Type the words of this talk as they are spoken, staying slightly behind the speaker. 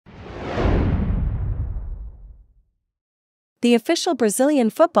the official Brazilian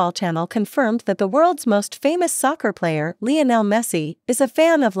football channel confirmed that the world's most famous soccer player, Lionel Messi, is a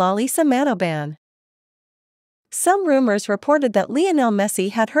fan of Larissa Manoban. Some rumors reported that Lionel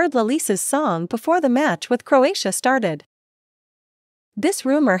Messi had heard Larissa's song before the match with Croatia started. This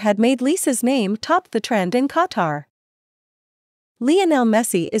rumor had made Lisa's name top the trend in Qatar. Lionel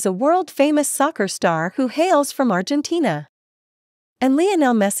Messi is a world-famous soccer star who hails from Argentina. And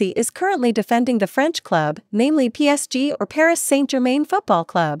Lionel Messi is currently defending the French club, namely PSG or Paris Saint-Germain Football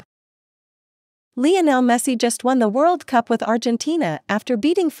Club. Lionel Messi just won the World Cup with Argentina after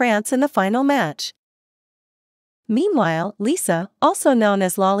beating France in the final match. Meanwhile, Lisa, also known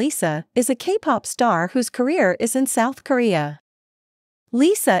as Lalisa, is a K-pop star whose career is in South Korea.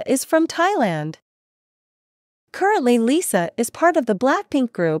 Lisa is from Thailand. Currently, Lisa is part of the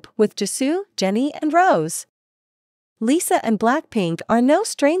Blackpink group with Jisoo, Jennie, and Rose. Lisa and Blackpink are no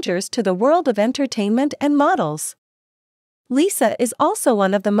strangers to the world of entertainment and models. Lisa is also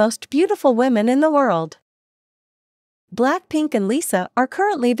one of the most beautiful women in the world. Blackpink and Lisa are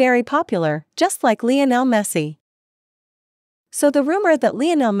currently very popular, just like Lionel Messi. So the rumor that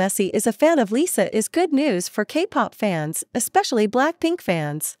Lionel Messi is a fan of Lisa is good news for K-pop fans, especially Blackpink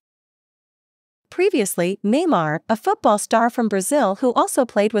fans. Previously, Neymar, a football star from Brazil who also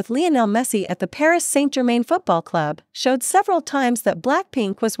played with Lionel Messi at the Paris Saint-Germain Football Club, showed several times that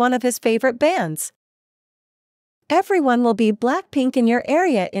Blackpink was one of his favorite bands. Everyone will be Blackpink in your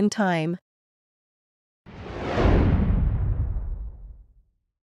area in time.